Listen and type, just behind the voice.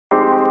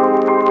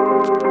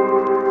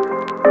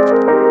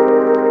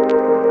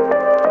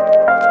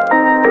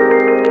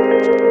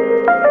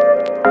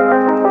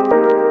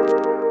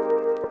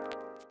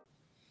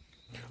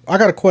I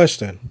got a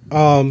question.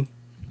 And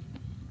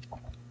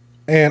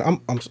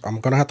I'm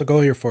gonna have to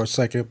go here for a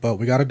second, but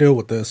we got to deal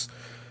with this.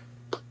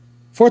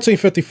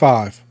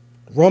 1455,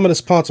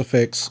 Romanus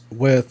Pontifex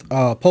with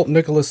Pope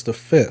Nicholas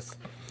V.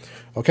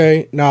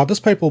 Okay, now this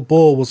papal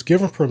bull was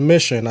given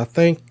permission, I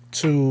think,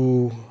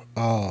 to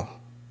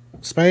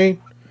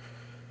Spain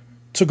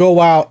to go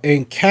out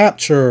and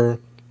capture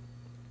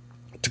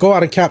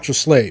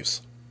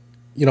slaves.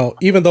 You know,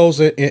 even those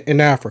in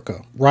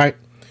Africa, right?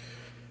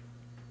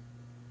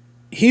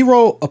 He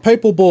wrote a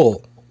papal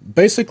bull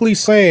basically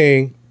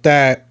saying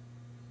that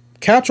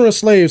capturing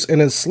slaves and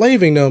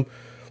enslaving them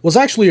was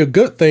actually a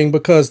good thing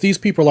because these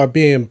people are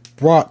being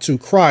brought to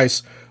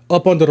Christ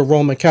up under the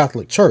Roman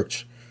Catholic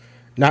Church.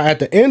 Now, at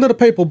the end of the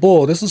papal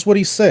bull, this is what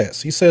he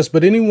says. He says,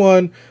 but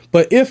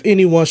if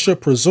anyone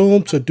should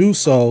presume to do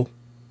so,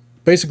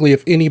 basically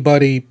if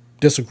anybody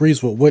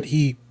disagrees with what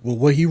he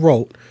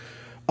wrote,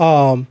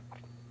 but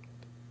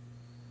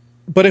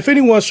if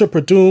anyone should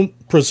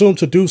presume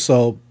to do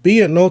so, be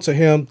it known to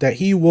him that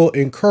he will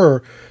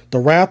incur the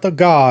wrath of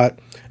God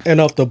and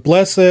of the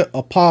blessed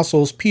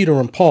apostles Peter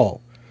and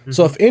Paul. Mm-hmm.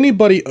 So if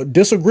anybody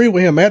disagreed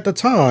with him at the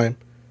time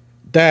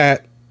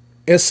that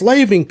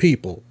enslaving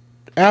people,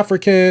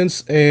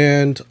 Africans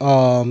and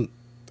I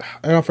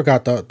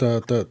forgot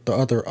the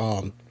other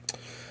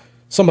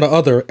some of the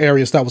other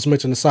areas that was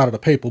mentioned inside of the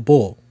papal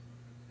bull.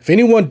 If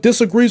anyone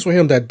disagrees with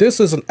him that this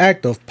is an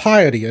act of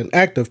piety, an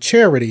act of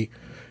charity,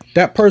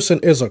 that person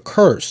is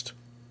accursed.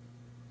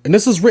 And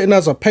this is written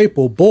as a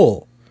papal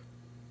bull.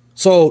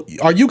 So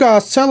are you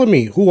guys telling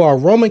me, who are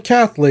Roman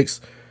Catholics,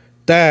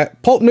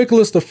 that Pope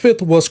Nicholas V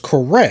was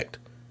correct,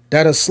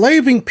 that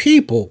enslaving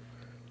people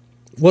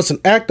was an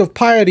act of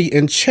piety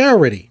and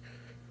charity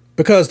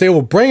because they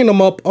were bringing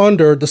them up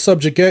under the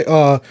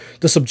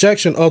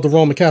subjection of the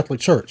Roman Catholic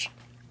Church?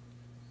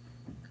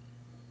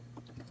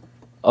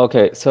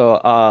 Okay,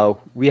 so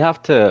we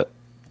have to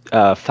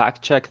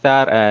fact check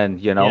that,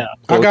 and go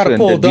I gotta into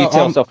pull the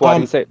details of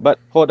what he said. But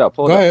hold up.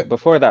 Ahead.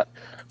 Before that,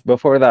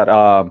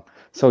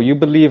 so you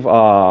believe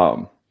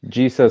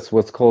Jesus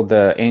was called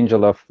the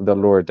angel of the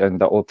Lord in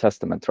the Old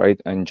Testament, right?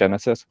 In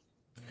Genesis.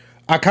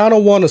 I kind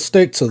of want to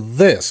stick to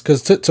this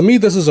because to me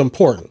this is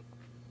important.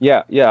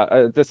 Yeah,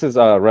 this is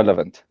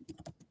relevant.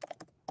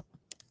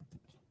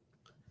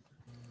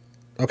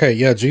 Okay,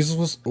 yeah, Jesus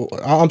was.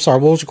 I'm sorry.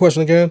 What was your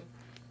question again?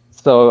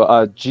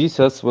 So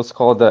Jesus was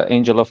called the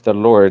angel of the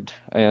Lord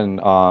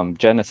in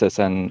Genesis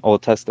and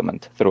Old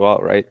Testament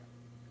throughout, right?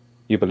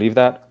 You believe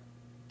that?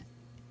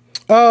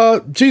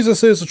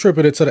 Jesus is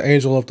attributed to the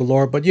angel of the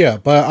Lord, but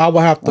I will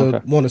have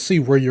to want to see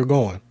where you're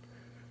going.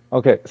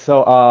 Okay,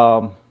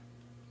 so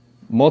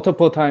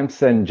multiple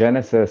times in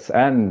Genesis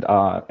and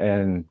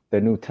in the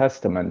New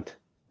Testament,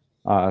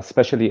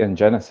 especially in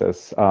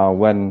Genesis,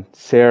 when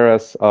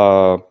Sarah's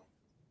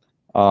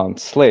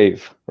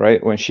slave,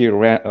 right, when she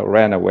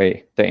ran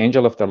away, the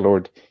angel of the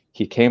Lord,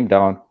 he came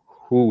down,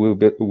 who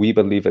we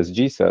believe is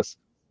Jesus,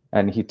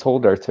 and he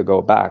told her to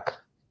go back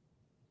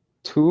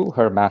to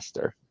her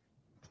master.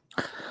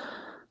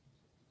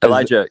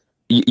 Elijah,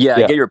 yeah,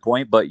 I get your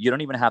point, but you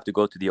don't even have to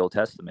go to the Old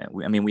Testament.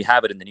 We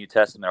have it in the New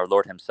Testament. Our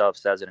Lord himself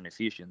says it in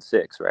Ephesians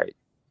 6, right?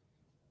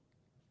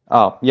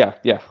 Oh, yeah,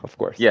 of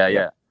course.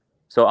 Yeah.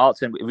 So,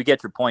 Alton, we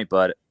get your point,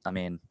 but,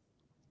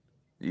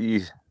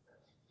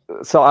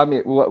 So,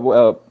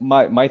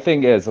 my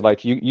thing is,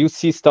 like, you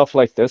see stuff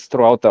like this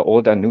throughout the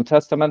Old and New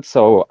Testament,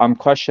 so I'm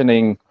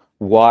questioning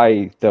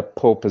why the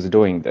Pope is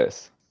doing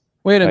this.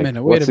 Wait a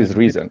minute. What's his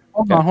reason?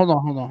 Hold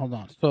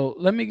on. So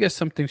let me get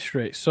something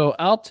straight. So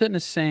Alton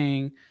is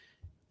saying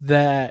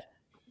that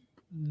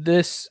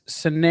this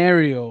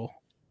scenario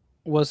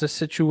was a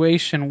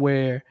situation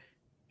where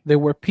there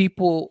were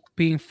people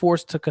being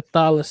forced to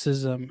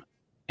Catholicism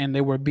and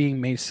they were being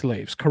made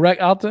slaves.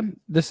 Correct, Alton?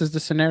 This is the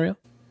scenario?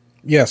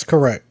 Yes,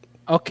 correct.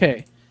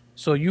 Okay.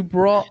 So you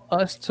brought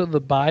us to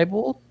the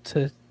Bible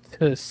to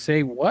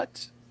say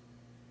what?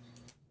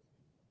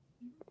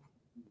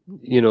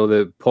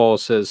 That Paul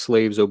says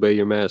slaves obey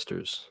your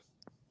masters.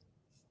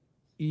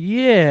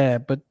 Yeah,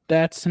 but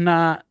that's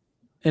not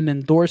an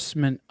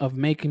endorsement of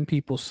making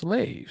people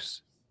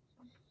slaves.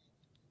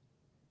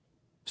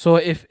 So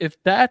if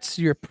that's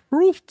your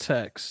proof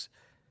text,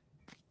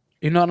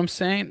 you know what I'm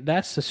saying?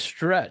 That's a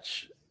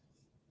stretch.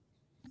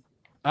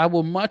 I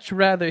will much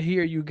rather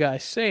hear you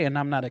guys say, and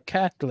I'm not a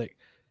Catholic,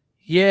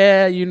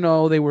 yeah,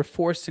 they were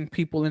forcing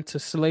people into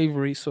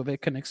slavery so they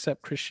can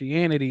accept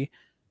Christianity.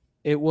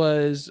 It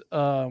was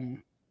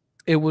wrong,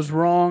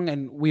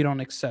 and we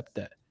don't accept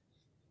that.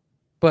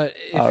 But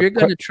if you're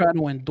going to try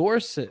to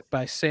endorse it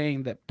by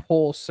saying that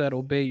Paul said,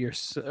 obey your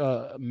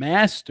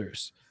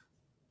masters,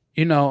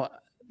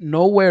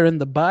 nowhere in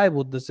the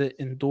Bible does it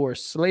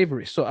endorse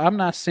slavery. So I'm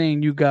not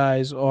saying you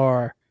guys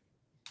are,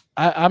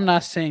 I'm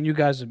not saying you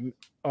guys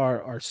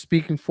are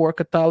speaking for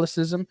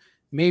Catholicism.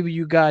 Maybe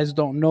you guys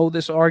don't know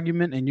this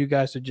argument and you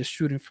guys are just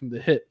shooting from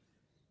the hip.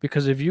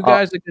 Because if you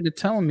guys are going to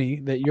tell me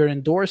that you're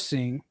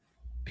endorsing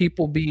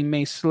people being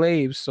made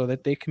slaves so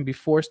that they can be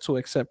forced to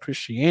accept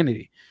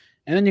Christianity,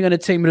 and then you're going to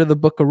take me to the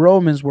book of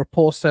Romans where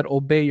Paul said,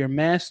 obey your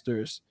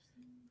masters,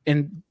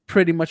 and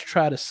pretty much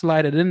try to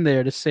slide it in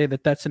there to say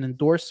that that's an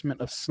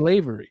endorsement of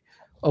slavery,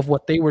 of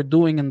what they were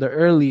doing in the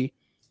early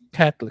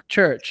Catholic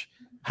Church.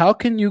 How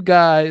can you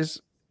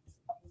guys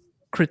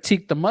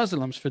critique the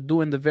Muslims for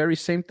doing the very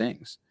same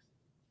things?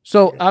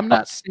 So I'm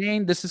not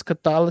saying this is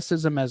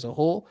Catholicism as a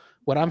whole.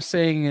 What I'm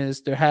saying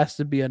is there has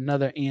to be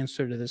another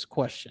answer to this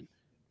question,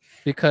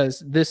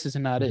 because this is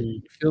not it.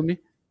 You feel me?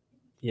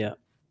 Yeah.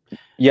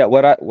 Yeah,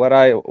 what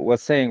I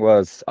was saying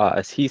was,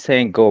 is he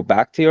saying go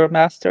back to your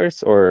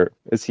masters, or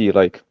is he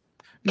like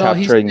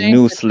capturing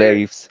new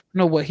slaves?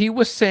 No, what he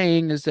was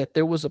saying is that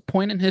there was a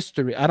point in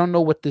history. I don't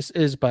know what this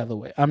is, by the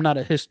way. I'm not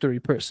a history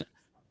person.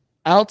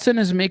 Alton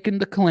is making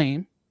the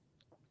claim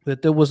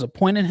that there was a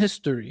point in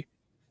history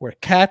where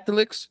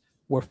Catholics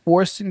were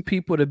forcing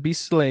people to be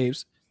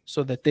slaves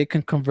so that they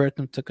can convert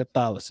them to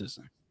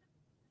Catholicism.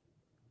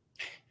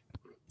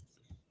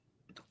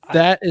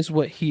 That is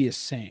what he is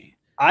saying.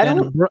 I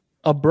don't.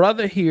 A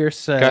brother here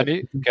said,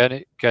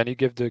 Can you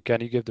give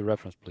the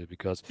reference, please?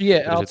 Because yeah,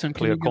 there is a Alton,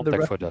 clear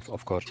context for that.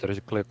 Of course, there is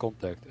a clear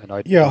context, and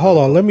I hold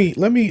on. Let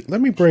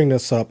me bring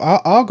this up.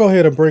 I'll go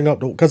ahead and bring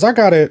up because I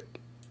got it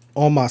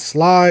on my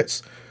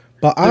slides,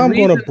 but I'm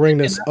going to bring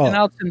this up. And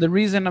Alton, the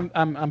reason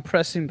I'm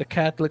pressing the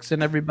Catholics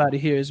and everybody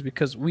here is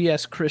because we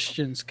as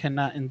Christians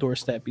cannot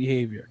endorse that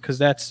behavior, because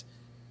that's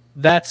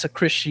a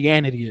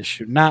Christianity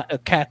issue, not a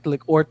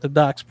Catholic,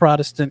 Orthodox,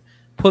 Protestant.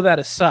 Pull that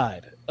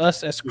aside.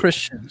 Us as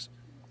Christians,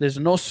 there's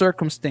no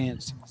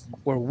circumstance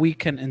where we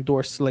can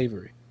endorse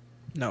slavery.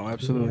 No,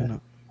 absolutely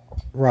not.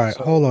 Right.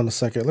 So, hold on a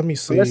second. Let me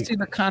see. Let's see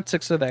the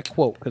context of that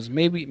quote, because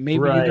maybe you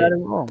got it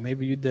wrong.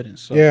 Maybe you didn't.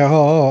 So. Yeah,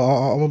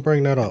 I'm gonna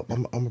bring that up.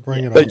 I'm gonna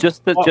bring it up. But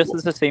just at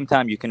the same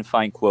time, you can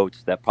find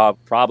quotes that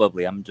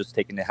probably, I'm just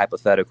taking the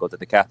hypothetical, that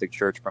the Catholic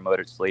Church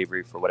promoted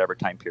slavery for whatever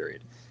time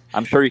period.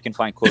 I'm sure you can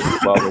find quotes as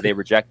well where they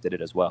rejected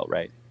it as well,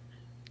 right?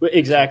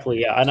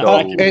 Exactly. Yeah. So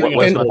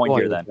what's the point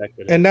here then?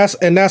 And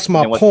that's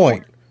my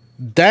point.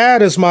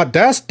 That's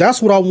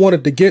what I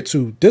wanted to get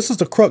to. This is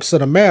the crux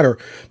of the matter,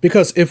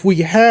 because if we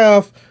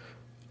have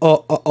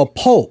a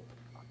pope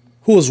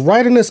who is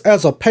writing this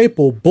as a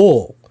papal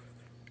bull,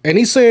 and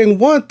he's saying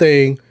one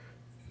thing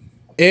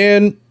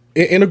in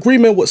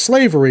agreement with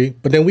slavery,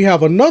 but then we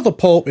have another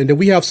pope, and then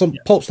we have some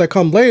popes that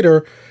come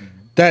later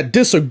that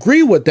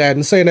disagree with that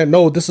and saying that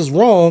no, this is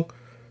wrong.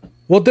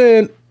 Well,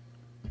 then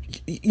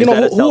is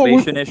that a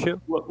salvation issue?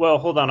 Well,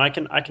 hold on. I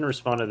can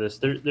respond to this.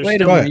 There's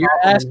Wait a minute. You're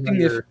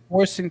asking if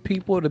forcing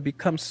people to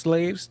become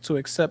slaves to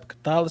accept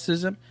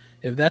Catholicism,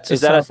 if that's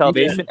is that a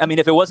salvation? I mean,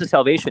 if it was a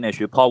salvation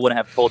issue, Paul wouldn't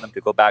have told them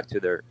to go back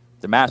to their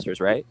masters,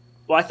 right?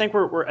 Well, I think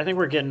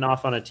we're getting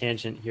off on a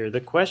tangent here.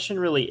 The question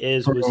really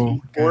is: was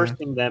he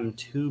forcing them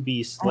to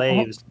be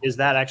slaves? Is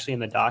that actually in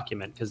the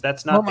document? Because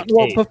that's not the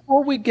case. Well,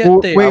 before we get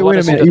there, wait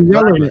a minute.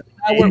 Irrelevant.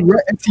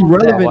 It's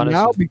irrelevant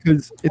now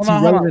because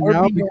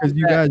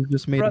you guys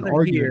just made an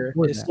argument.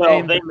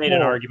 Well, they made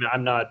an argument.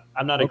 I'm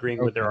not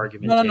agreeing with their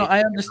argument. No.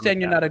 I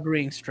understand you're not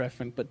agreeing,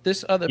 Streffen, but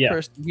this other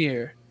person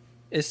here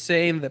is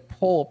saying that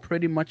Paul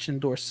pretty much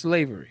endorsed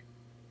slavery.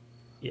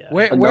 Yeah.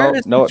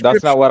 No,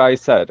 that's not what I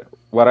said.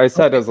 What I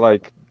said is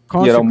like,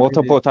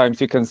 multiple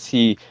times you can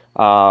see,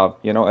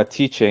 a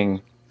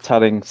teaching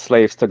telling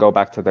slaves to go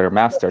back to their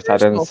masters. I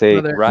didn't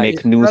say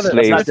make new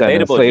slaves and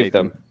enslave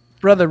them.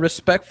 Brother,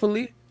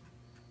 respectfully,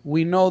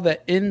 we know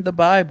that in the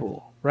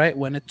Bible, right,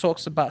 when it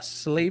talks about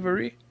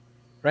slavery,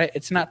 right,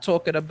 it's not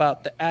talking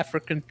about the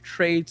African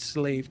trade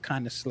slave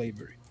kind of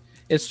slavery.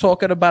 It's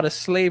talking about a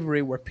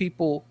slavery where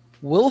people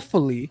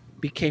willfully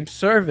became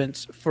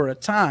servants for a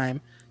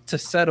time to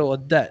settle a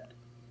debt.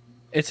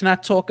 It's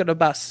not talking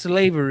about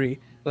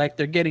slavery like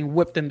they're getting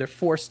whipped and they're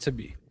forced to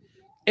be.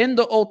 In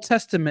the Old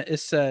Testament,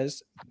 it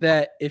says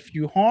that if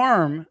you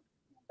harm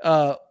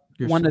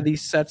one of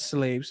these set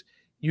slaves,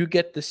 you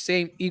get the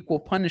same equal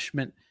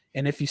punishment.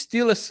 And if you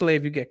steal a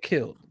slave, you get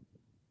killed.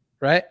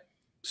 Right?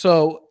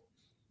 So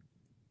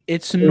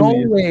it's no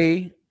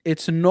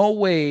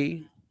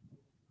way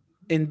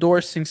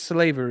endorsing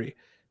slavery.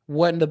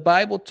 When the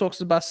Bible talks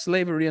about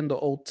slavery in the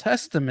Old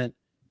Testament,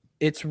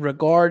 it's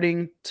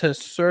regarding to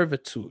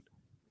servitude.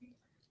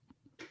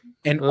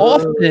 And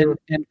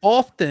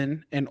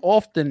often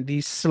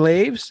these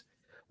slaves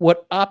would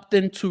opt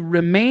in to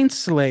remain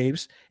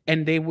slaves,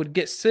 and they would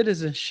get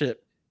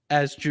citizenship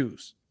as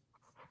Jews.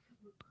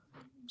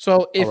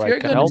 So if you're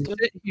going to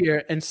sit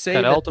here and say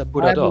that the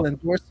Bible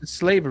endorses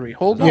slavery,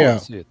 hold on. Yeah.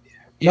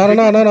 No.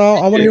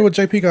 I want to hear what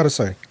JP got to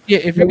say. Yeah,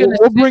 if you're going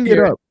to bring it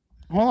up.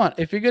 Hold on.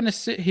 If you're going to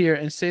sit here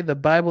and say the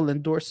Bible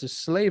endorses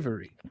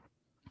slavery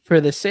for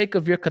the sake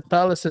of your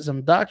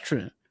Catholicism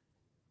doctrine,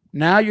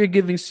 now you're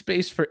giving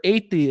space for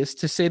atheists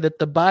to say that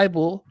the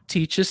Bible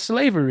teaches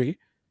slavery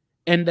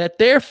and that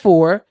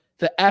therefore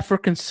the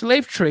African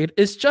slave trade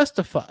is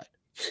justified.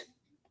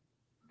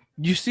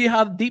 You see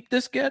how deep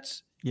this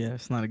gets? Yeah,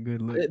 it's not a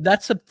good look.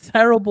 That's a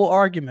terrible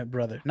argument,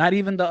 brother. Not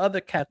even the other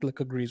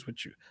Catholic agrees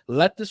with you.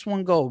 Let this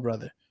one go,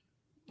 brother.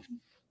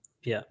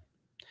 Yeah.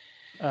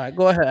 All right,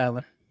 go ahead,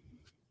 Alan.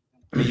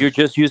 I mean, you're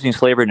just using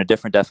slavery in a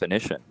different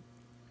definition.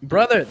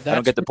 Brother, that's I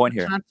don't get the point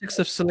the here. context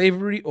of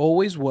slavery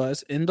always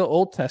was in the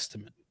Old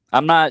Testament.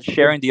 I'm not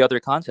sharing the other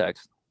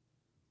context.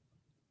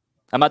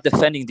 I'm not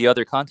defending the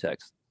other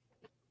context.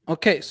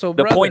 Okay, so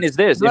the point is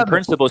this: in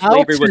principle,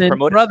 slavery was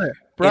promoted.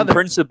 In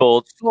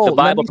principle, the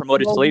Bible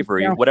promoted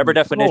slavery. Whatever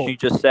definition you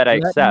just said, I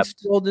accept. Let me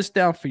slow this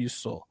down for you,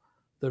 Soul.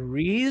 The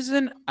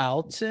reason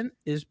Alton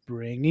is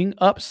bringing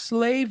up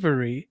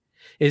slavery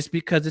is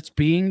because it's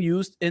being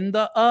used in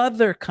the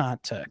other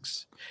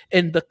context,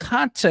 in the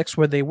context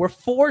where they were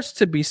forced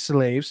to be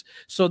slaves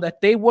so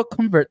that they would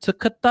convert to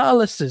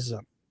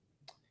Catholicism.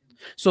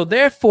 So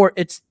therefore,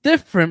 it's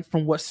different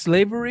from what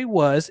slavery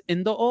was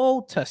in the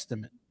Old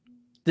Testament.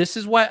 This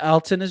is why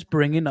Alton is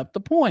bringing up the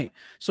point.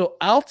 So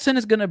Alton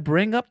is going to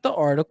bring up the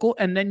article,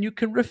 and then you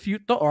can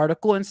refute the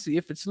article and see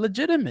if it's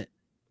legitimate.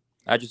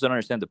 I just don't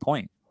understand the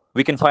point.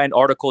 We can find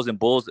articles and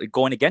bulls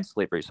going against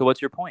slavery. So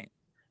what's your point?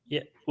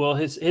 Yeah, well,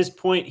 his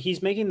point,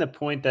 he's making the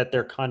point that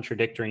they're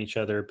contradicting each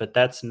other, but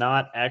that's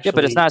not actually. Yeah,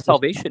 but it's not a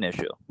salvation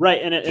issue. Right.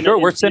 And sure,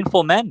 we're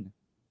sinful men.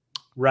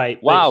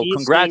 Right. Wow,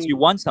 congrats, you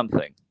won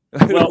something.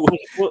 well,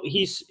 what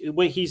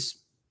he's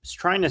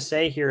trying to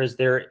say here is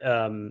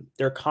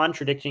they're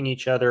contradicting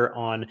each other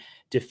on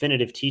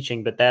definitive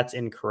teaching, but that's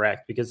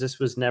incorrect because this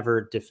was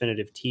never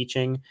definitive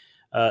teaching.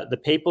 The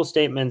papal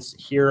statements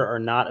here are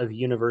not of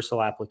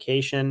universal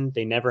application.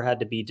 They never had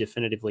to be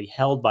definitively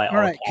held by all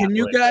right, Catholics. Can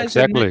you guys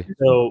exactly?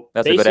 So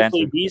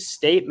basically, these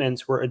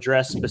statements were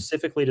addressed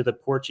specifically to the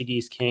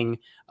Portuguese king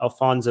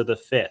Alfonso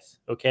V.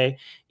 Okay,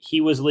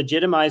 he was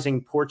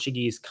legitimizing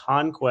Portuguese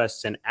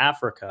conquests in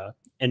Africa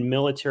and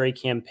military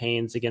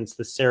campaigns against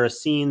the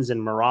Saracens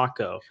in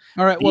Morocco.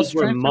 All right, these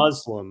were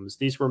Muslims.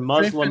 These were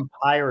Muslim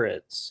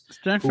pirates.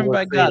 Strengthened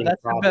by God.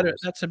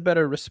 That's a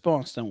better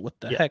response than what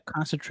the heck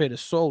Concentrated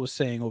Soul was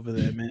saying over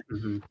there, man.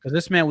 Because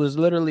this man was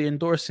literally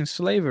endorsing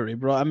slavery,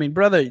 bro. I mean,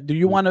 brother, do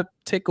you want to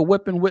take a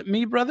whip and whip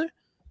me, brother?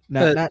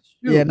 Not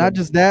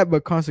just that,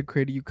 but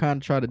Consecrated, you kind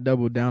of try to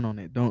double down on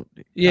it. Don't.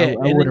 Yeah,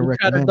 I wouldn't recommend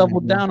try to double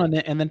down on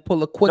it and then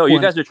pull a quick. No,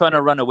 you guys are trying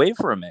to run away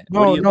from it.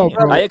 No,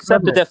 I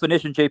accept the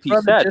definition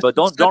JP said, but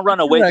don't run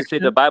away to say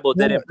the Bible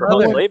didn't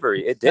promote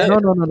slavery. It did. No.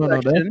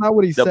 That's not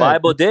what he said. The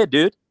Bible did,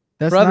 dude.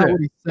 That's not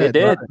what he said. It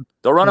did.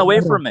 Don't run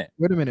away from it.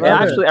 Wait a minute.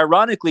 Actually,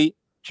 ironically,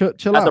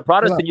 chill as a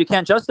Protestant, you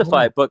can't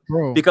justify it, but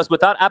because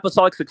without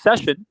apostolic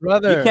succession,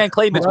 you can't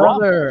claim it's wrong.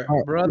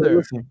 Brother,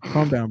 listen,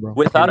 calm down, bro.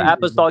 Without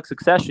apostolic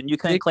succession, you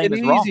can't claim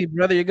it's wrong. Take it easy,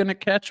 brother. You're gonna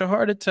catch a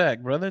heart attack,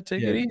 brother.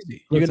 Take it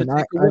easy. Listen,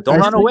 don't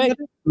run away.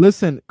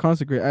 Listen,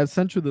 Consecrate. I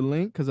sent you the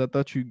link because I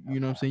thought you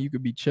know what I'm saying, you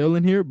could be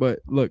chilling here. But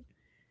look,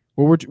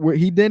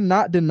 he did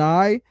not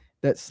deny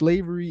that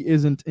slavery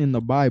isn't in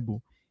the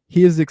Bible.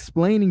 He is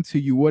explaining to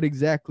you what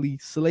exactly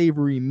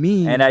slavery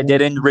means. And I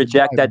didn't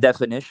reject that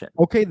definition.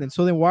 Okay, then.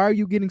 So then why are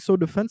you getting so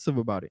defensive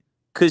about it?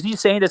 Because he's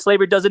saying that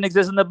slavery doesn't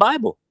exist in the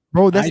Bible.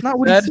 Bro, that's not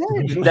what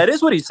he said. That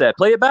is what he said.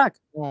 Play it back.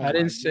 I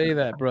didn't say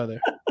that, brother.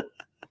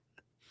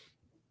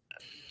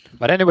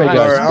 But anyway,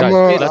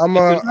 guys, I'm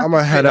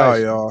gonna head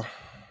out, y'all.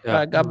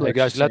 Yeah, God bless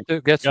guys. Let's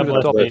get through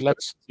the topic.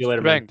 Let's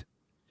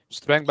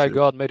strength by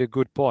God made a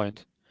good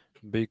point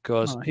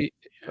because he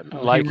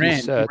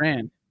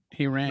said.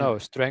 He ran. No,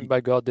 strength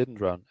by God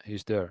didn't run.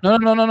 He's there. No,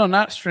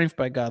 not strength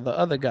by God. The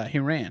other guy, he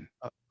ran.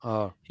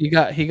 He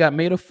got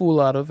made a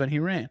fool out of, and he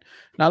ran.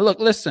 Now, look,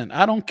 listen.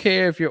 I don't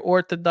care if you're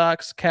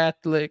Orthodox,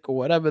 Catholic, or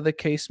whatever the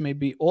case may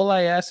be. All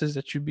I ask is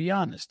that you be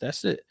honest.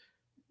 That's it.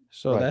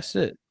 So that's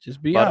it.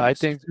 Just be honest. I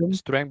think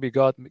strength by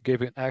God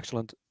gave an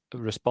excellent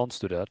response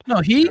to that.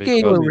 No, he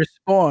gave a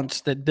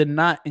response that did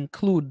not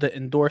include the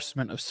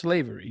endorsement of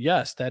slavery.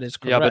 Yes, that is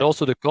correct. Yeah, but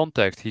also the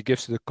context. He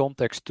gives the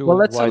context too. Well,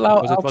 let's allow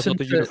Alton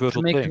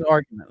to make his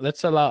argument.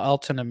 Let's allow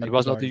Alton to make it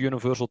was not the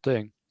universal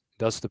thing.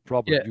 That's the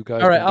problem. Yeah. You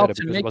guys all right,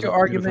 Alton, make your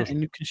argument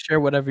and you can share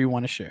whatever you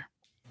want to share.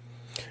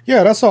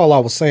 Yeah, that's all I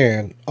was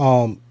saying.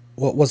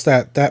 What was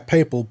that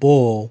papal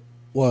bull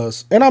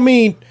was, and I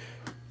mean,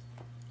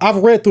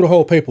 I've read through the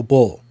whole papal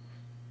bull.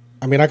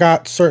 I mean, I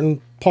got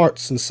certain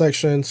parts and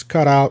sections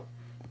cut out,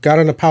 got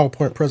in a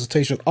PowerPoint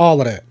presentation, all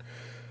of that.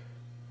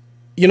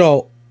 You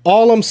know,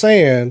 all I'm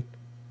saying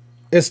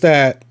is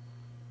that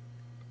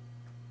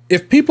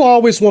if people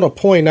always want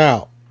to point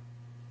out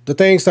the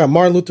things that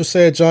Martin Luther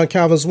said, John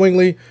Calvin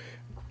Zwingli,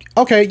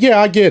 okay,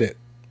 yeah, I get it.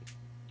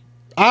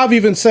 I've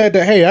even said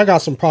that, hey, I got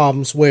some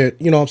problems with,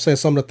 you know what I'm saying,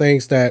 some of the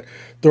things that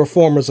the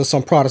reformers or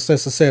some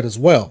Protestants have said as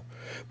well.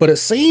 But it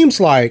seems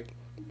like,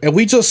 and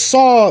we just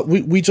saw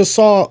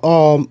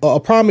a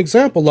prime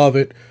example of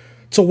it,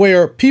 to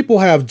where people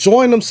have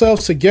joined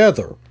themselves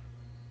together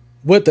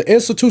with the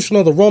institution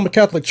of the Roman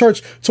Catholic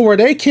Church to where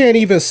they can't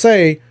even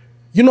say,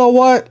 you know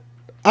what,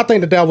 I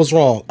think that was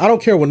wrong. I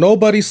don't care what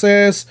nobody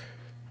says.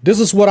 This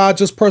is what I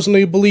just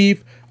personally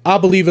believe. I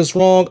believe it's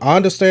wrong. I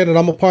understand that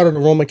I'm a part of the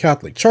Roman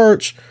Catholic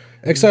Church,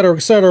 et cetera,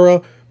 et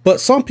cetera. But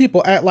some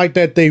people act like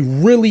that they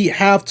really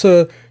have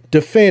to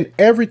defend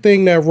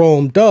everything that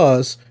Rome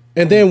does.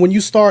 And then when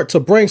you start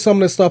to bring some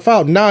of this stuff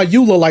out, now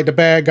you look like the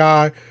bad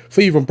guy for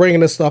even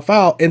bringing this stuff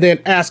out and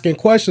then asking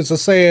questions and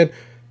saying,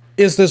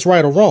 is this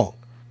right or wrong?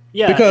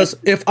 Yeah. Because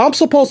if I'm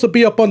supposed to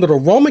be up under the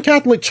Roman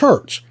Catholic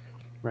Church,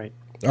 right?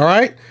 All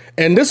right,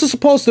 and this is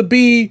supposed to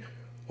be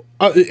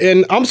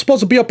and I'm supposed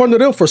to be up under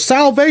them for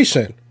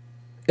salvation.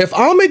 If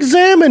I'm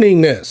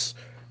examining this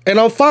and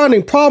I'm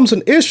finding problems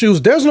and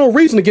issues, there's no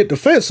reason to get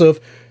defensive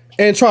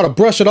and try to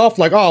brush it off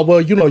like, oh,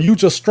 well, you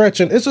just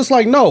stretching. It's just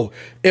like, no,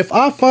 if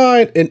I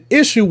find an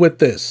issue with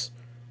this,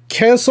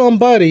 can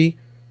somebody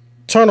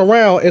turn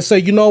around and say,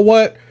 you know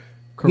what?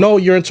 No,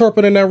 you're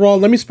interpreting that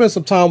wrong. Let me spend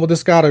some time with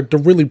this guy to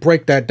really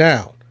break that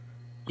down.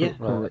 Yeah,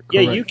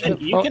 yeah, you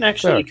can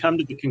actually come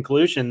to the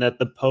conclusion that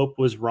the Pope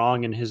was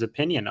wrong in his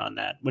opinion on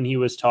that when he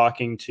was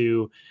talking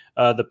to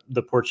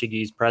the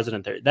Portuguese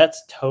president there.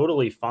 That's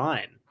totally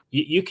fine.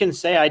 You can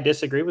say I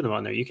disagree with him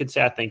on there. You could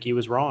say I think he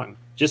was wrong.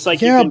 Just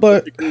like you can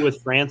disagree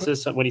with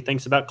Francis when he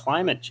thinks about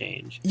climate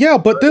change. Yeah,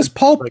 but this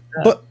Pope,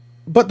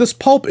 but this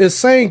Pope is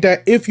saying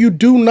that if you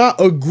do not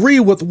agree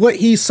with what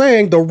he's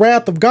saying, the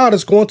wrath of God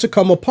is going to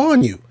come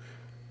upon you,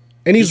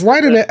 and he's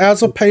writing it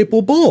as a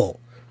papal bull.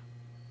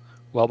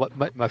 Well,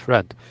 my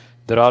friend,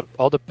 there are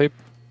other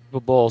papal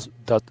bulls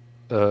that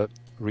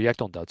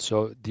react on that.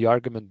 So the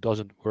argument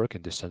doesn't work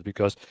in this sense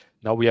because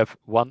now we have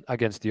one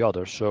against the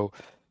other. So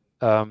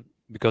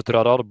because there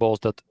are other bulls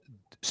that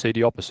say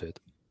the opposite.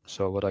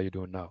 So what are you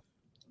doing now?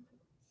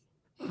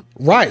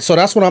 Right. So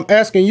that's what I'm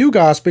asking you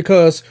guys,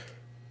 because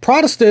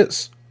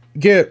Protestants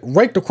get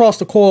raked across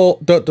the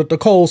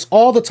coals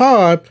all the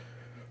time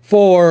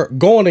for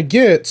going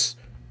against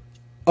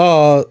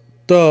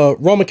the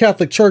Roman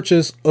Catholic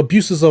Church's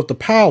abuses of the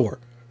power.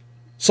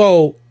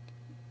 So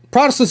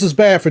Protestants is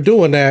bad for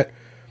doing that.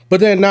 But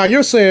then now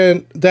you're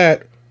saying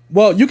that,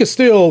 well, you can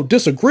still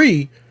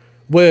disagree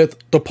with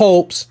the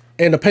popes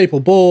and the papal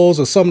bulls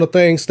and some of the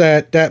things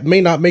that may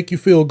not make you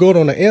feel good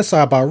on the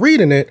inside by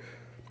reading it.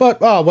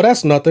 But, well,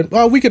 that's nothing.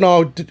 We can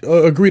all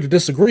agree to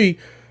disagree.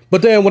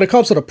 But then when it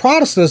comes to the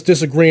Protestants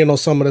disagreeing on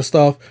some of this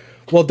stuff,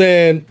 well,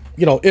 then,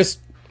 it's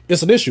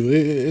an issue.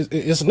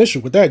 It's an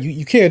issue with that.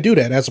 You can't do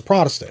that as a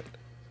Protestant.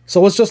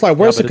 So it's just like,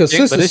 where's the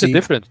consistency? But this is the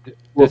difference.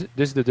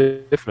 This is the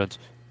difference.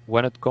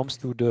 When it comes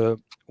to the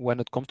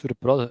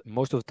Protestant,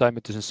 most of the time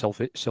it is a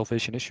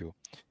salvation issue,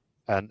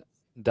 and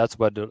that's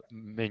where the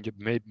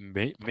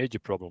major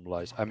problem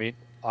lies. I mean,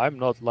 I'm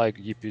not like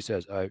YP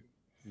says.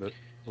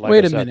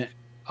 Wait a minute.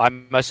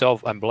 I'm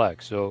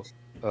black. So,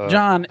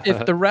 John,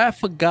 if the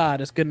wrath of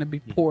God is going to be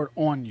poured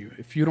on you,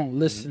 if you don't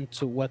listen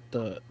to what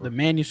the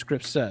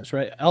manuscript says,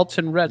 right?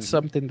 Elton read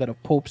something that a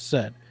Pope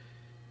said.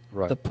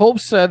 Right. The Pope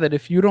said that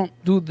if you don't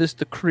do this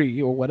decree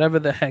or whatever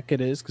the heck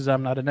it is, because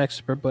I'm not an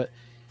expert, but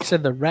he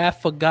said the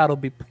wrath of God will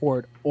be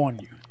poured on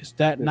you. Is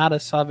that not a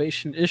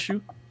salvation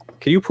issue?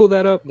 Can you pull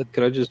that up?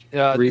 Can I just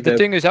read that? The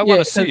thing is, I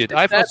want to see it.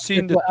 I've not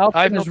seen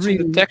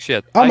the text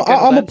yet. I'm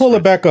gonna pull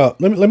it back up.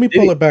 Let me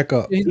pull it back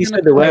up. He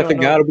said the wrath of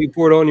God will be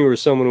poured on you, or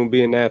someone will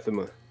be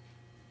anathema.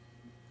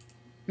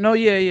 No,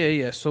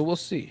 yeah. So we'll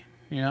see.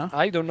 Yeah.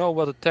 I don't know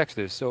what the text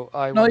is, so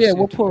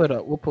we'll pull it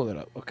up. We'll pull it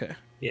up. Okay.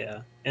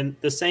 Yeah, and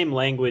the same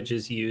language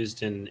is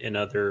used in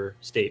other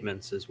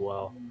statements as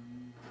well.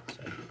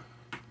 So.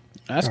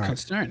 That's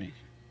concerning.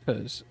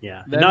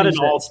 Not in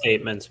all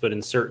statements, but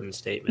in certain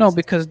statements. No,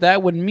 because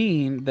that would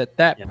mean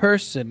that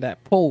person,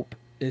 that Pope,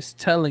 is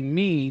telling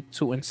me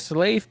to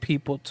enslave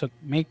people to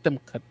make them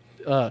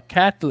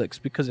Catholics,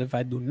 because if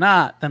I do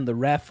not, then the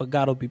wrath of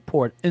God will be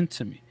poured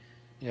into me.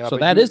 Yeah, so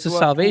that is a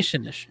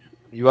salvation issue.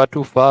 You are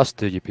too fast,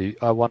 JP.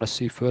 I want to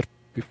see first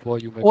before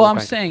you make. Well, I'm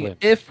saying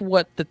if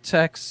the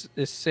text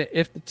is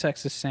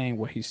saying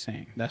what he's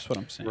saying, that's what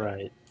I'm saying.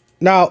 Right.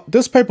 Now,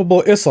 this paper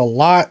book, it's a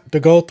lot to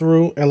go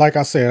through. And like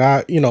I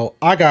said,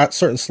 I got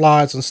certain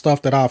slides and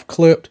stuff that I've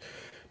clipped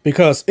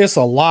because it's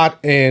a lot.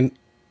 And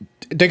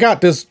they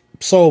got this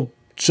so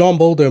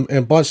jumbled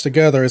and bunched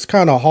together. It's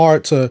kind of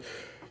hard to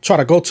try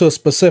to go to a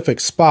specific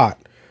spot.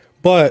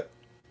 But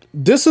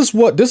this is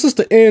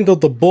the end of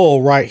the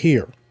bull right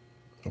here.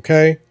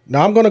 Okay.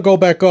 Now I'm going to go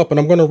back up and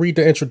I'm going to read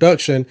the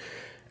introduction,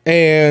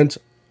 and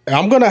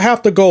I'm going to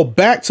have to go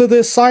back to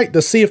this site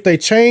to see if they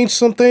changed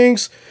some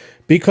things,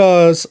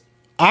 because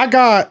I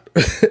got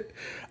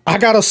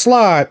a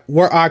slide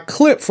where I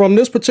clipped from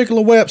this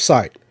particular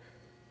website.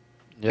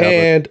 Yeah,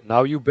 and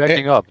now you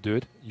backing up,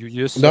 dude. You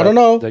just no.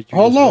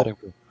 Hold on.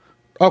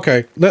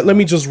 Okay, let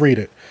me just read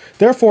it.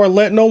 Therefore,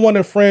 let no one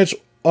infringe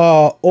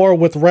or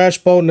with rash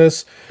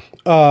boldness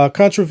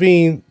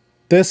contravene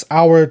this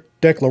our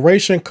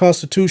declaration,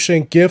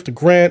 constitution, gift,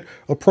 grant,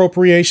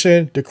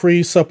 appropriation,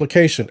 decree,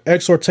 supplication,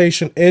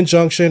 exhortation,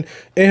 injunction,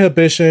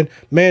 inhibition,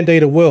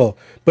 mandated will.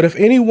 But if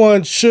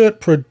anyone should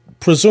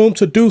presume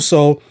to do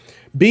so,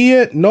 be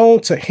it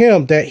known to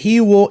him that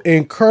he will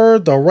incur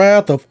the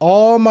wrath of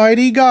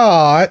Almighty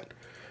God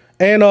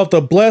and of the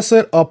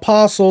blessed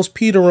apostles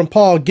Peter and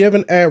Paul,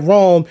 given at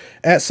Rome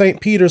at St.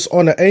 Peter's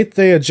on the 8th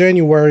day of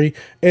January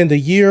in the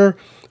year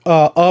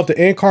of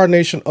the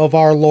incarnation of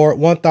our Lord,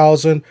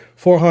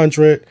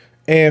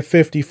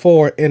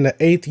 1454, in the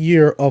 8th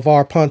year of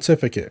our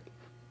pontificate.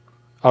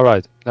 All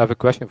right, I have a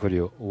question for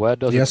you. Where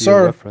does it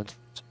reference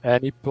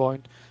any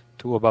point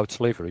to about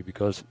slavery?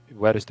 Because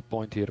where is the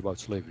point here about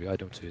slavery? I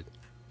don't see it.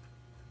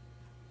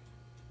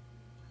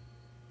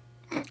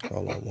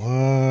 Hold on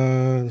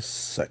 1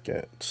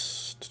 second.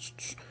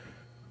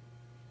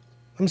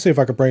 me see if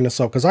I can bring this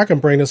up, because I can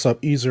bring this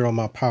up easier on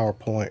my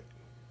PowerPoint.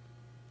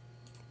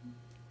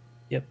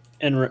 Yep.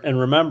 And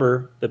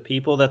remember, the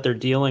people that they're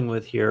dealing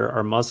with here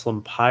are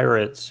Muslim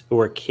pirates who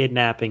are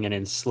kidnapping and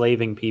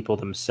enslaving people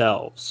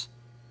themselves.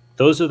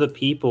 Those are the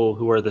people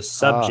who are the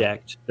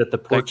subject that the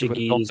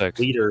Portuguese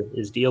leader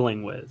is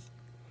dealing with.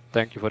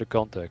 Thank you for the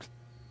context.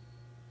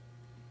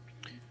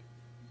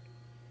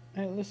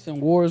 Hey, listen,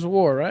 war is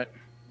war, right?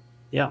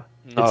 Yeah.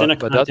 No, it's in a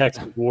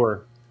context of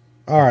war.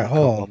 All right,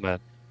 hold on. Man.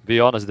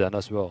 Be honest then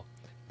as well.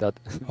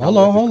 Hold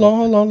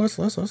on. Let's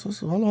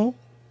hold on.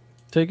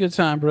 Take your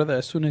time, brother.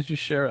 As soon as you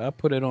share it, I'll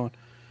put it on.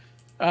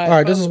 All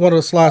right, this is one of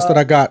the slides that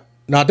I got.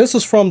 Now, this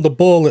is from the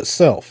bull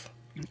itself.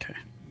 Okay.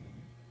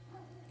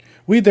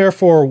 We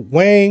therefore,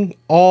 weighing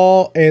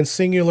all and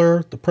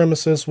singular the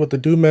premises with the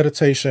due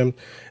meditation,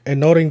 and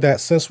noting that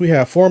since we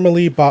have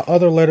formerly by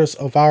other letters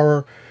of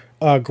ours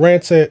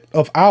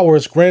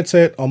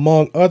granted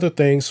among other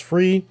things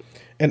free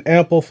and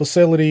ample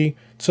facility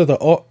to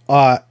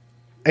the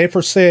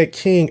aforesaid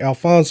King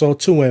Alfonso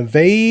to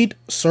invade,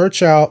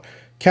 search out,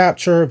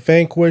 capture,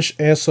 vanquish,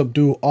 and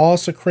subdue all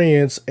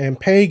Saracens and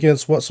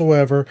pagans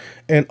whatsoever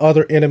and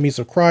other enemies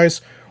of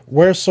Christ,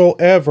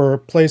 wheresoever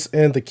placed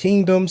in the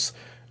kingdoms,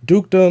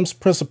 dukedoms,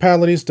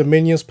 principalities,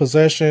 dominions,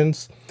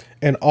 possessions,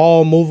 and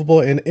all movable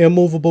and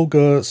immovable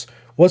goods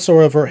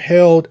whatsoever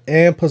held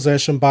and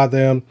possession by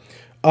them,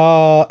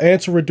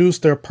 and to reduce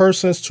their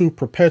persons to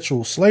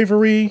perpetual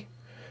slavery,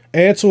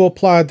 and to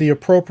apply the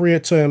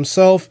appropriate to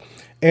himself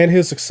and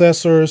his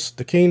successors,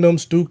 the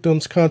kingdoms,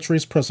 dukedoms,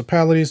 countries,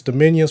 principalities,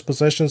 dominions,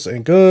 possessions,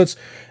 and goods,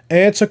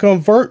 and to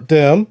convert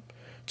them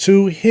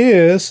to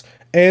his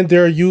and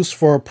their use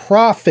for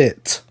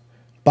profit,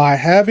 by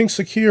having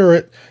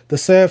secured the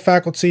said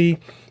faculty,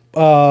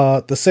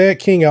 the said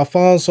King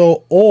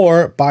Alfonso,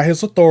 or by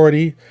his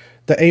authority,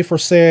 the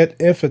aforesaid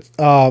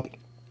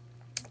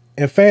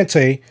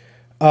Infante,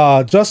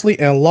 justly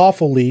and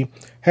lawfully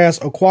has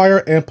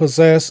acquired and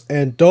possessed,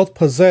 and doth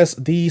possess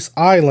these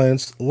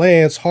islands,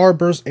 lands,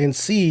 harbors, and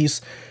seas,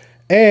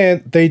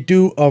 and they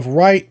do of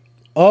right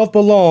of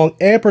belong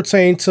and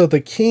pertain to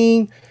the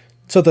king,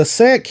 to the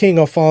said King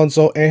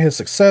Alfonso and his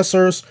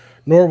successors,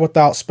 nor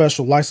without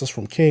special license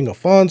from King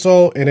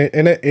Alfonso, and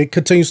it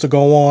continues to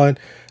go on,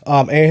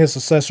 and his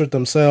successors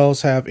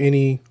themselves have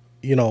any,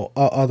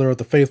 other of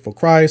the faithful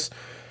Christ,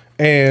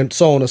 and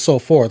so on and so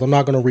forth. I'm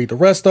not going to read the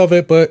rest of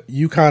it, but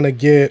you kind of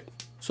get.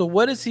 So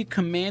what is he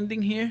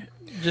commanding here,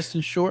 just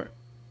in short?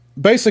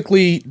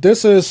 Basically,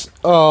 this is,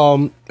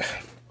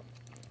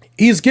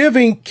 he's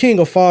giving King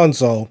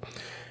Alfonso,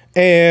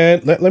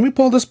 and let me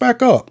pull this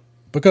back up,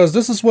 because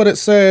this is what it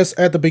says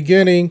at the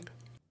beginning.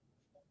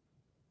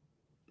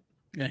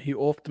 Yeah, he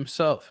offed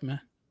himself, man.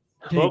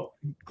 He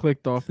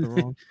clicked off the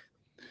wrong.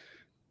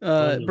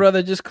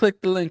 Brother, just click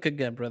the link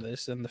again, brother.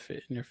 It's in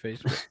your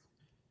Facebook.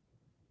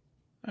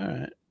 All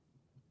right.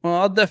 Well,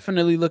 I'll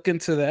definitely look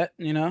into that.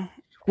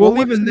 Well,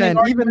 even then,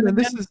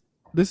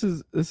 this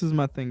is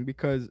my thing,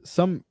 because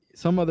some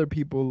other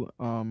people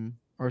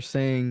are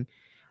saying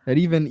that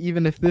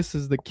even if this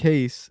is the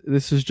case,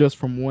 this is just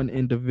from one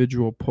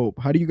individual pope.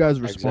 How do you guys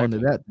respond to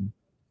that?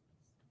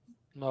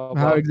 No,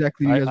 how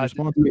exactly do you guys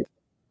respond to it?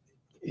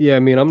 Yeah,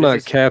 I mean, I'm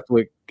not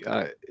Catholic.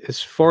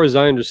 As far as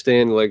I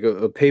understand, like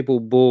a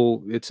papal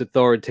bull, it's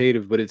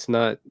authoritative, but it's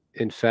not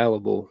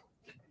infallible,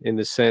 in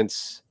the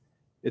sense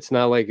it's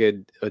not like a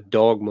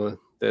dogma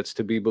that's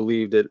to be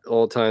believed at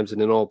all times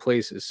and in all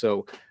places.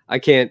 So I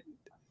can't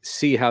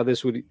see how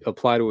this would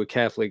apply to a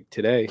Catholic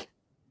today.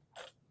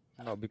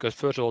 No, because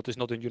first of all, it's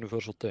not a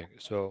universal thing.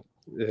 So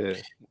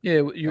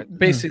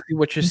basically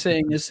what you're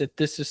saying is that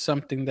this is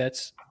something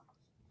that's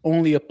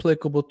only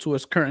applicable to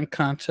its current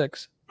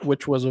context,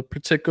 which was a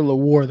particular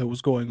war that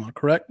was going on,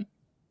 correct?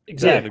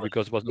 Exactly.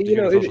 Because it wasn't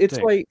universal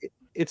thing.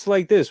 It's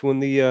like this when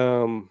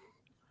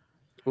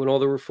when all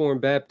the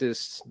Reformed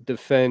Baptists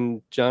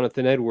defend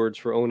Jonathan Edwards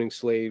for owning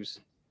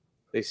slaves,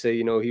 they say,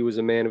 he was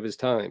a man of his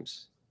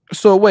times.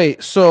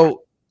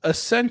 So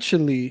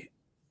essentially,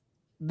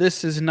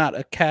 this is not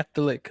a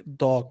Catholic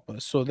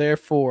dogma, so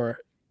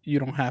therefore you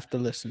don't have to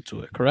listen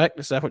to it, correct?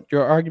 Is that what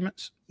your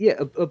arguments?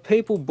 Yeah, a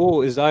papal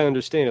bull, as I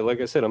understand it, like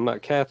I said, I'm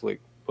not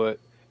Catholic, but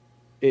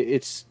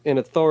it's an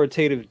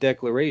authoritative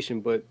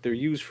declaration, but they're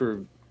used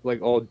for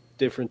like all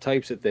different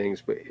types of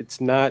things, but it's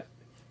not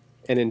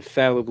an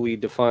infallibly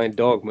defined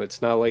dogma.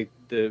 It's not like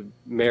the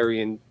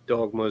Marian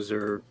dogmas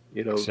or,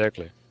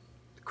 exactly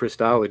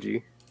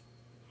Christology.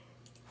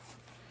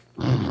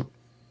 Thank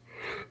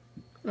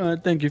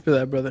you for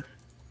that, brother.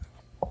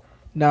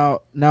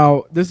 Now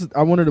this is,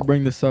 I wanted to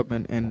bring this up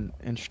and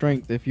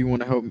strength, if you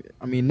want to help me.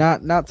 I mean,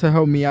 not to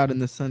help me out in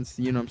the sense,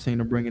 I'm saying,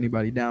 to bring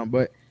anybody down,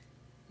 but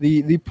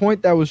the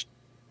point that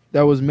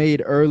was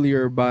made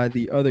earlier by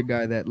the other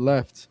guy that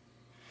left,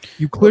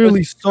 you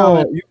clearly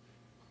saw.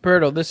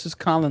 Berto, this is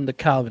Colin the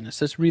Calvinist.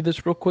 Let's read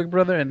this real quick,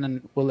 brother, and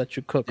then we'll let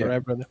you cook. Yeah. All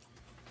right, brother?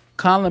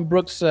 Colin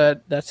Brooks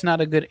said that's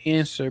not a good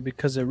answer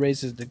because it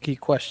raises the key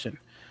question.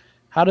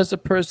 How does a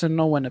person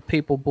know when a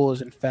papal bull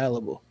is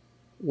infallible?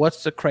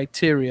 What's the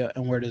criteria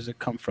and where does it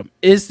come from?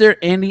 Is there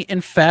any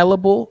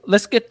infallible?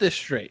 Let's get this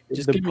straight.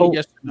 Just give me a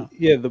yes or no.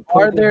 Yeah, the Pope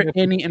Are there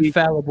any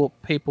infallible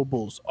papal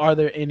bulls? Are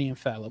there any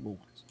infallible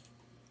ones?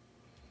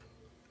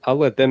 I'll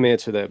let them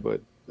answer that, but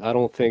I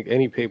don't think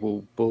any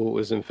papal bull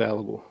is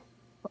infallible.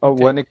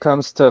 Okay. When it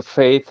comes to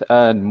faith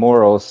and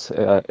morals,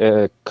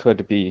 it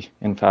could be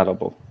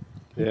infallible.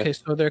 Yeah. Okay,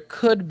 so there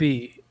could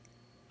be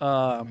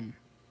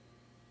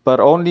But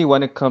only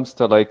when it comes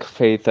to like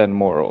faith and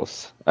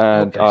morals.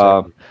 And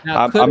Now,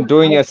 I'm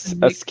doing a Alton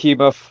make-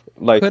 scheme of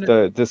like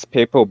could this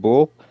papal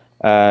bull,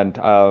 and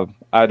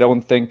I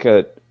don't think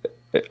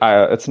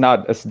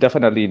it's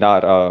definitely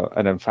not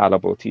an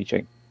infallible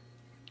teaching.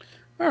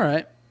 All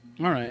right.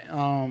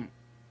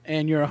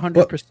 And you're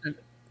 100%.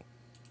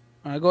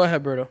 Go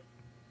ahead, Berto.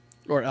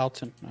 Or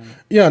Alton.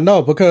 Yeah,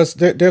 no, because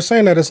they're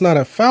saying that it's not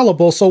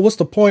infallible. So what's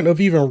the point of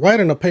even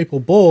writing a papal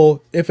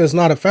bull if it's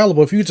not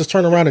infallible? If you just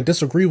turn around and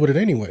disagree with it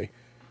anyway?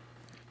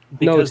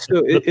 Because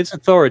no, it's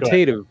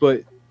authoritative.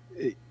 But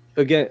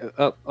again,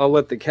 I'll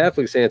let the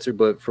Catholics answer.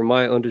 But from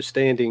my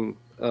understanding,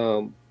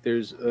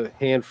 there's a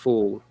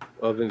handful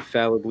of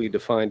infallibly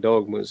defined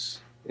dogmas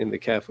in the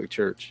Catholic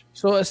Church.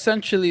 So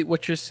essentially,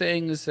 what you're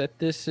saying is that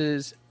this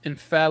is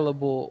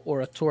infallible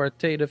or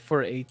authoritative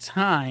for a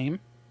time,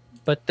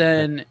 but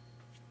then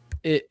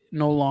it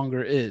no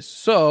longer is.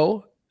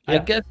 So I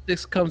guess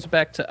this comes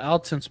back to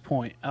Alton's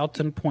point.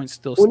 Alton's point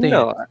still stands.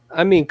 No,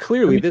 I mean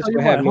clearly this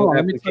would have no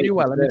Let me tell you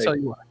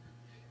why.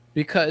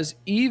 Because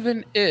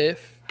even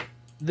if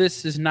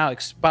this is now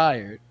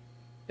expired,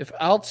 if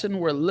Alton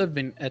were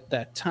living at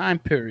that time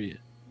period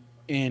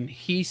and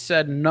he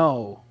said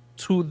no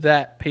to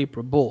that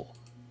paper bull,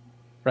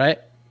 right?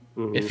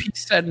 Mm-hmm. If he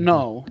said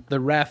no, the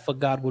wrath of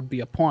God would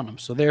be upon him.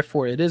 So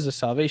therefore, it is a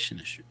salvation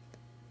issue.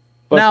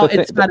 But now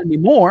it's not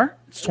anymore.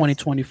 It's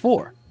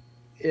 2024.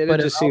 Yeah,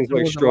 that just seems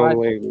like strong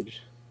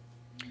language.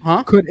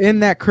 Huh? Could in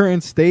that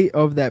current state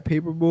of that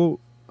paper bull,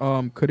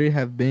 could it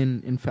have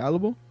been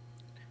infallible,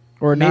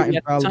 or maybe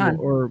not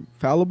infallible, or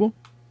fallible?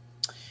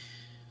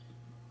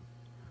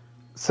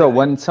 So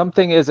when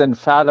something is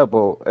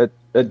infallible,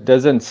 it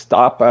doesn't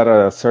stop at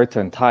a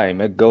certain time.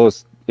 It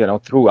goes,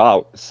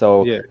 throughout.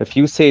 So if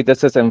you say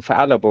this is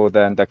infallible,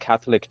 then the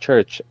Catholic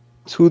Church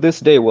to this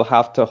day will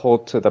have to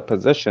hold to the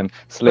position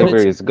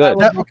slavery is good.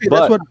 That's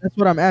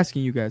what I'm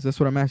asking you guys.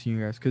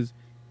 Because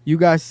you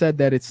guys said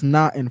that it's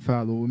not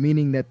infallible,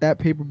 meaning that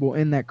paper bull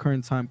in that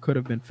current time could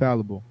have been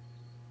fallible.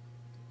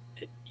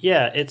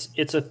 Yeah,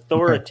 it's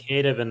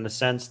authoritative in the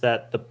sense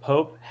that the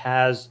Pope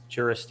has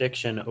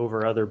jurisdiction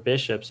over other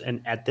bishops, and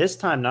at this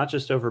time, not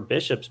just over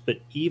bishops, but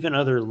even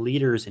other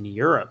leaders in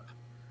Europe.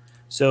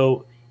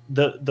 So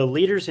the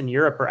leaders in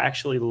Europe are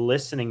actually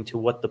listening to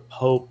what the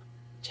Pope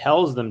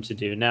tells them to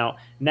do. Now,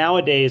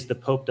 nowadays, the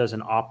Pope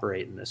doesn't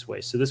operate in this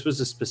way. So this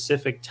was a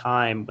specific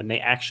time when they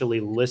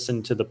actually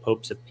listened to the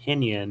Pope's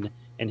opinion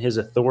and his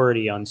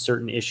authority on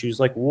certain issues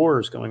like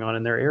wars going on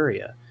in their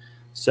area.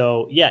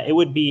 So, yeah, it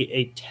would be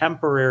a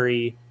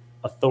temporary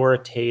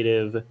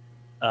authoritative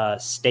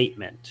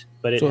statement,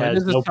 but it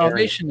has no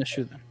salvation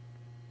issue then.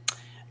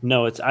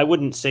 No, I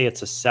wouldn't say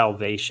it's a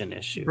salvation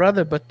issue.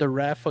 Brother, but the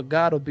wrath of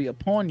God will be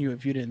upon you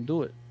if you didn't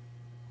do it.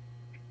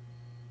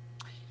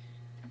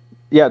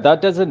 Yeah,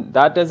 that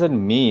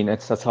doesn't mean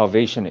it's a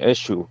salvation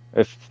issue.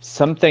 If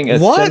something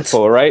is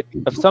sinful, right?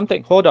 If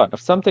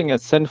something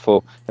is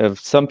sinful, if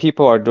some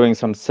people are doing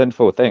some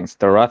sinful things,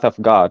 the wrath of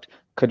God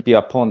could be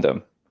upon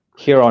them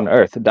here on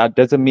earth. That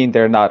doesn't mean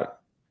they're not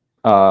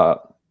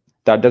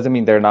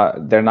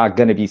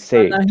going to be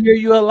saved. I hear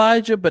you,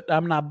 Elijah, but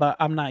I'm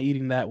not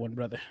eating that one,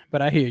 brother.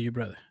 But I hear you,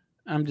 brother.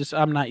 I'm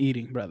not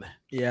eating, brother.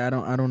 Yeah, I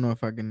don't know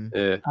if I can.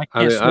 Yeah, I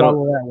can't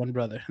swallow that one,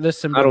 brother.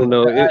 Listen, brother, I don't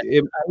know. I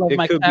love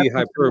my could Catholics be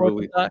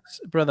hyperbole,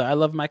 brother. I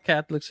love my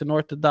Catholics and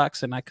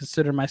Orthodox, and I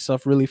consider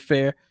myself really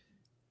fair.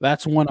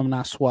 That's one I'm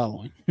not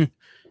swallowing.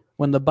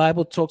 When the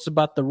Bible talks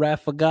about the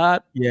wrath of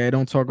God,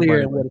 don't talk about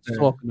it what it's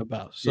talking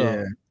about.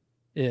 So,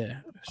 yeah.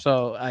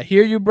 So I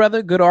hear you,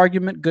 brother. Good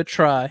argument. Good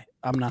try.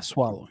 I'm not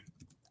swallowing.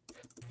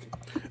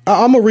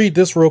 I'm gonna read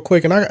this real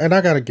quick, and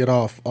I gotta get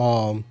off.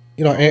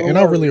 And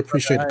I really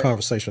appreciate the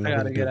conversation. I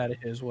gotta get out of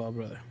here as well,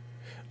 brother.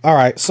 All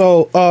right,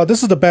 so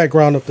this is the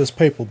background of this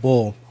papal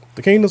bull.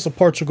 The kingdoms of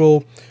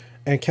Portugal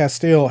and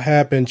Castile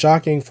had been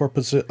jockeying for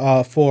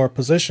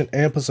position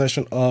and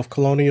possession of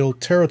colonial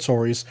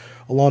territories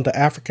along the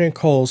African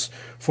coast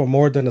for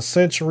more than a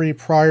century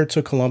prior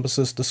to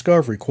Columbus's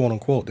discovery, quote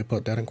unquote. They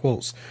put that in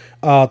quotes.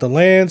 The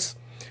lands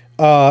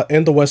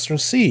in the Western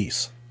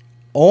Seas.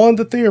 On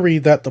the theory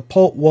that the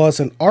Pope was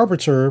an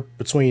arbiter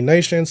between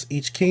nations,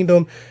 each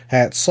kingdom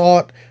had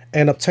sought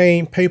and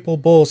obtained papal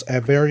bulls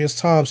at various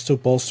times to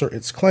bolster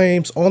its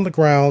claims on the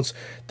grounds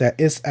that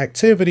its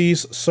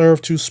activities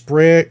served to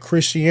spread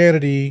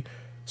Christianity.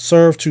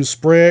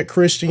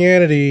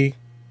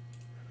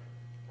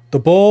 The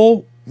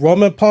bull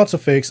Roman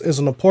Pontifex is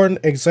an important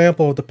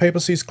example of the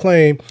papacy's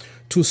claim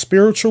to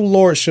spiritual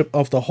lordship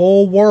of the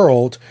whole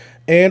world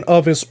and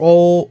of his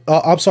role.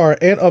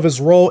 And of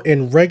his role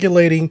in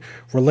regulating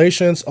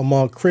relations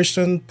among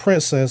Christian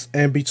princes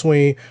and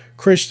between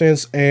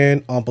Christians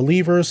and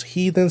unbelievers,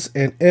 heathens,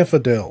 and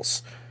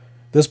infidels.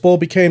 This bull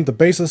became the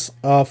basis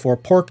for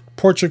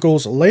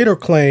Portugal's later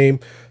claim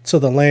to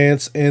the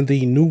lands in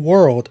the New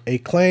World, a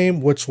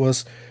claim which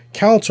was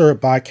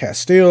countered by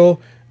Castile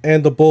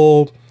and the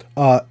bull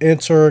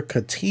Inter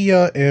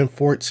Catia in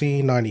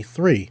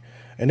 1493.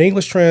 An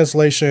English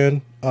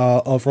translation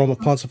of Roman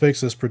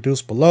Pontifex is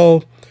produced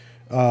below,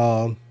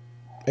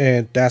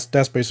 and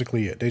that's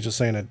basically it. They're just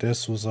saying that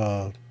this was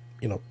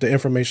you know, the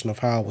information of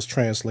how it was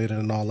translated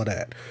and all of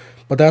that.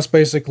 But that's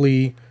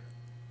basically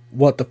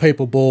what the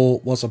papal bull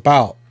was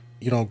about.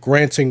 You know,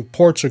 granting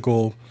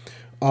Portugal,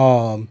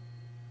 you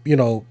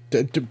know,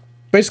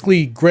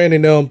 basically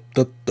granting them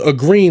a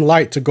green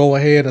light to go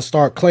ahead and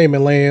start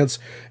claiming lands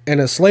and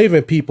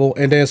enslaving people,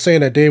 and then saying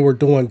that they were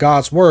doing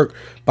God's work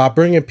by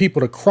bringing people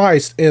to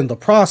Christ in the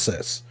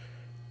process.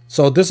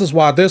 So this is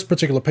why this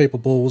particular papal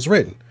bull was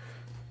written.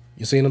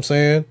 You see what I'm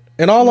saying?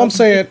 And all I'm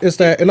saying is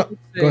that,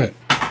 go ahead.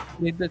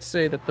 They did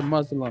say that the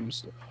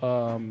Muslims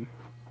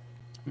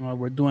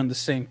were doing the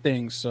same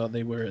thing, so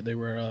they were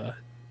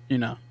you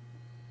know,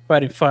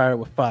 fighting fire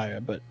with fire.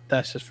 But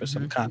that's just for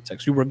some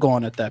context. You were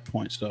going at that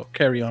point, so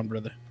carry on,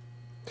 brother.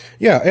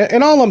 Yeah,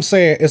 and all I'm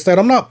saying is that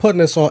I'm not putting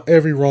this on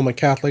every Roman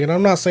Catholic, and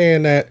I'm not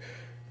saying that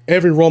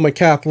every Roman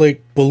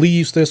Catholic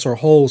believes this or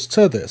holds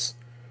to this.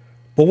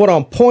 But what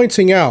I'm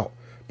pointing out,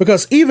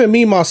 because even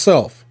me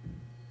myself,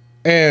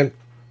 and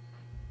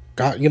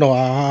God, you know,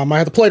 I might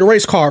have to play the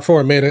race card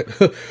for a minute,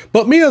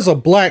 but me as a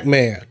black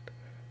man,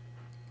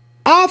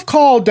 I've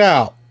called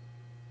out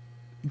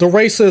the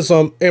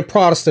racism in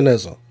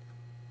Protestantism.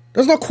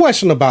 There's no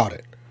question about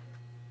it.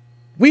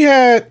 We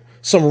had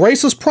some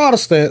racist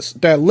Protestants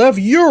that left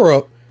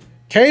Europe,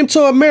 came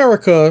to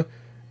America,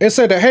 and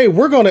said that, hey,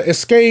 we're going to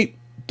escape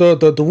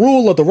the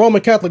rule of the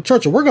Roman Catholic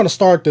Church, and we're going to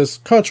start this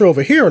country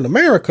over here in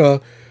America,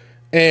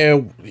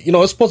 and, you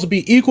know, it's supposed to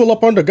be equal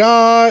up under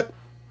God.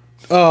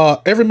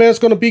 Every man's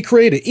going to be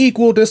created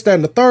equal, this, that,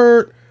 and the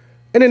third.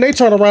 And then they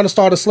turn around and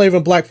start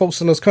enslaving black folks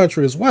in this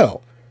country as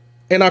well.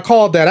 And I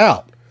called that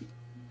out.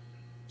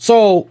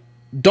 So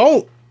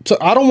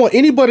I don't want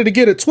anybody to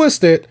get it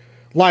twisted.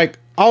 Like,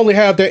 I only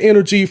have that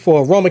energy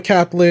for Roman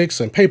Catholics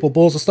and papal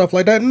bulls and stuff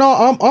like that.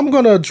 No, I'm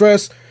going to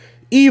address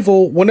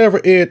evil whenever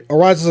it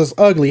arises its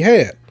ugly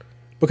head.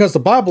 Because the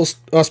Bible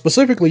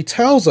specifically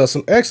tells us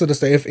in Exodus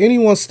that if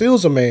anyone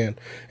steals a man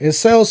and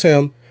sells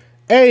him,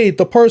 A,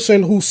 the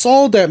person who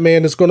sold that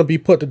man is going to be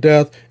put to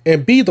death,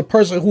 and B, the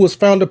person who is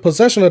found in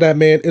possession of that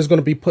man is going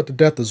to be put to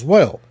death as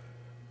well.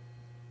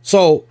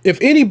 So if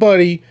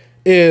anybody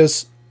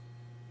is,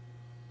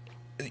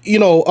 you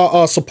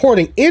know,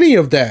 supporting any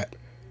of that,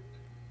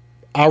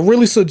 I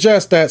really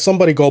suggest that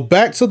somebody go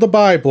back to the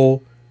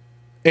Bible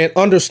and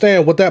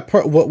understand what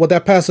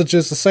that passage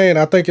is saying.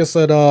 I think it's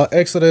at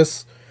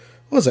Exodus,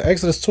 what is it,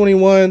 Exodus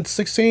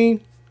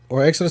 21:16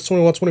 or Exodus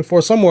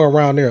 21:24, somewhere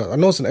around there. I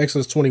know it's in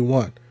Exodus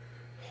 21.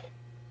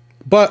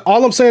 But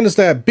all I'm saying is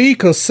that be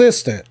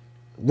consistent.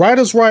 Right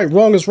is right,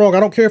 wrong is wrong. I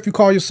don't care if you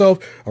call yourself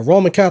a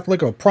Roman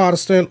Catholic or a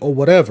Protestant or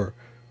whatever.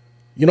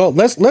 You know,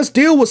 let's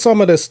deal with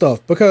some of this stuff,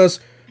 because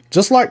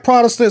just like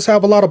Protestants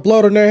have a lot of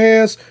blood on their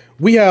hands,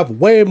 we have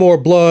way more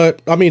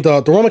blood. I mean,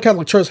 the Roman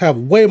Catholic Church have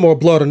way more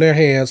blood on their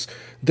hands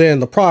than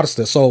the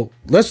Protestants. So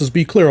let's just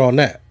be clear on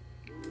that.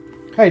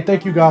 Hey,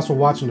 thank you guys for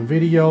watching the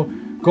video.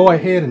 Go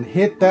ahead and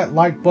hit that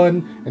like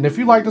button. And if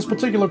you like this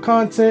particular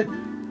content,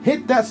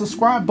 hit that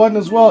subscribe button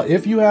as well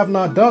if you have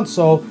not done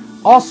so.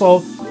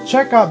 Also,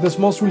 check out this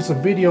most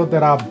recent video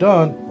that I've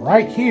done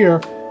right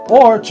here,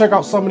 or check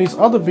out some of these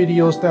other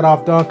videos that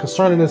I've done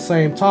concerning the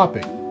same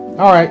topic.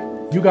 All right,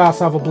 you guys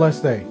have a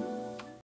blessed day.